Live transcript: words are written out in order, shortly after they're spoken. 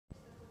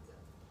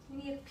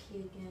me a pee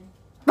again.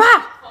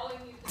 Bah!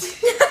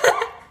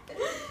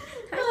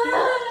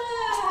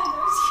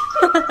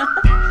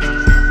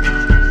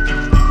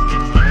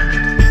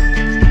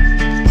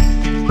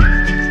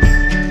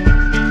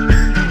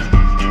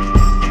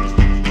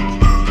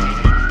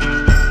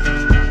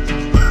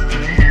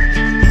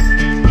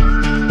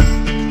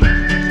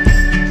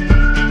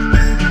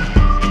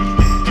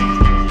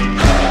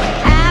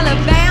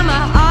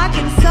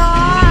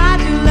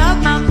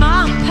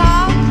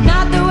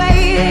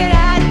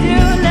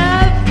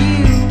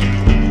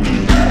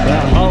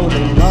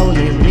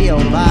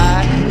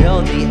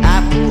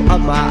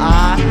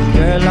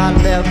 Girl, I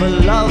never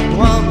loved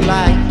one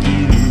like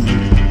you.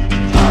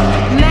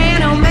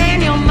 Man, oh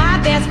man, you're my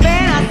best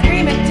friend. I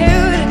scream it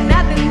too. There's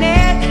nothing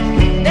there.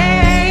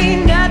 There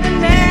ain't nothing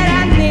that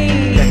I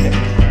need.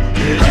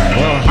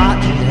 Well,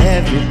 hot and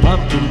heavy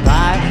pumpkin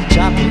pie,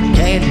 chocolate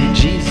candy,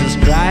 Jesus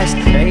Christ,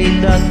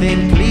 ain't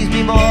nothing please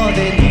me more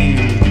than you.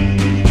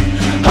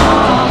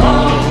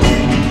 Oh,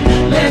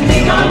 let me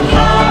go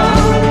home.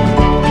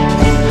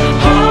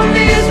 Home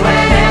is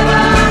wherever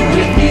I'm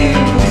with you.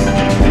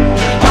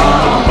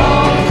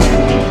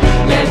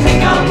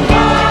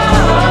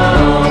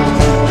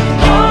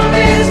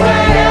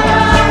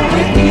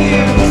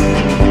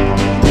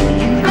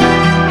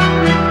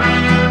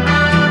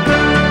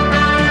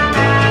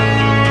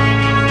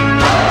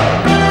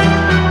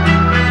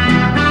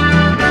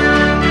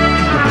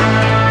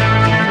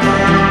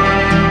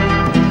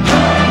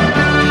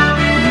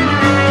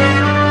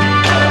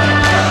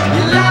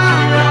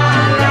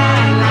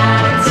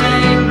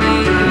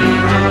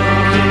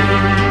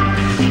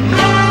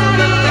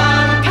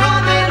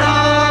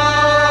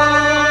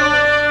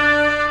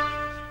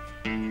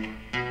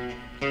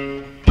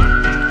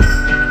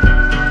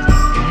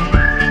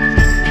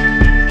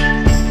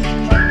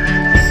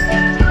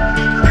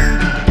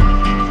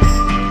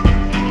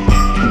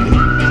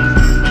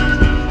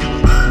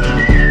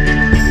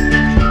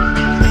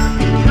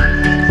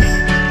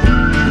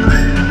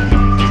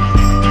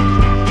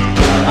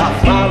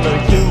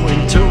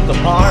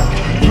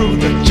 Through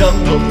the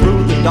jungle,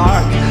 through the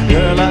dark,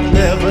 girl, I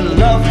never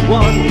loved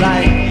one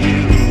like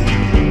you.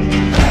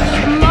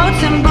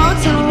 Moats and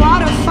boats and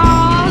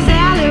waterfalls,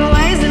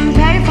 alleyways and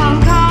payphone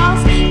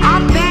calls.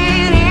 I've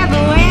been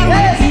everywhere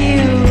with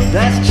you.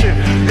 That's true.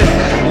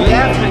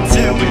 Laughing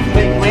till we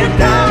think we're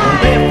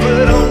down,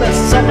 barefoot on the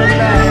summer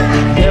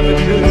night. Never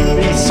could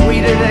be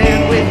sweeter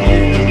than with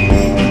you.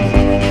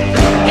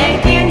 And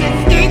in the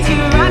streets you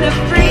run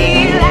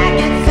free like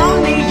it's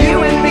only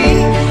you and me.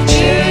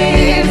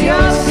 Cheers,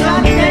 you're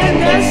something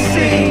to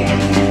see.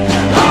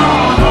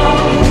 Oh,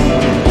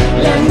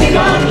 let me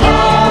go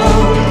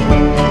home.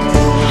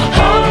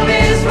 Home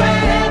is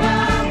wherever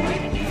I'm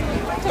with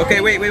you. Okay,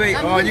 wait.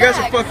 Oh, you guys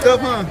are fucked up,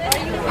 huh?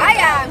 I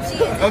am.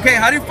 Jeez. Okay,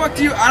 how the fuck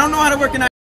do you? I don't know how to work an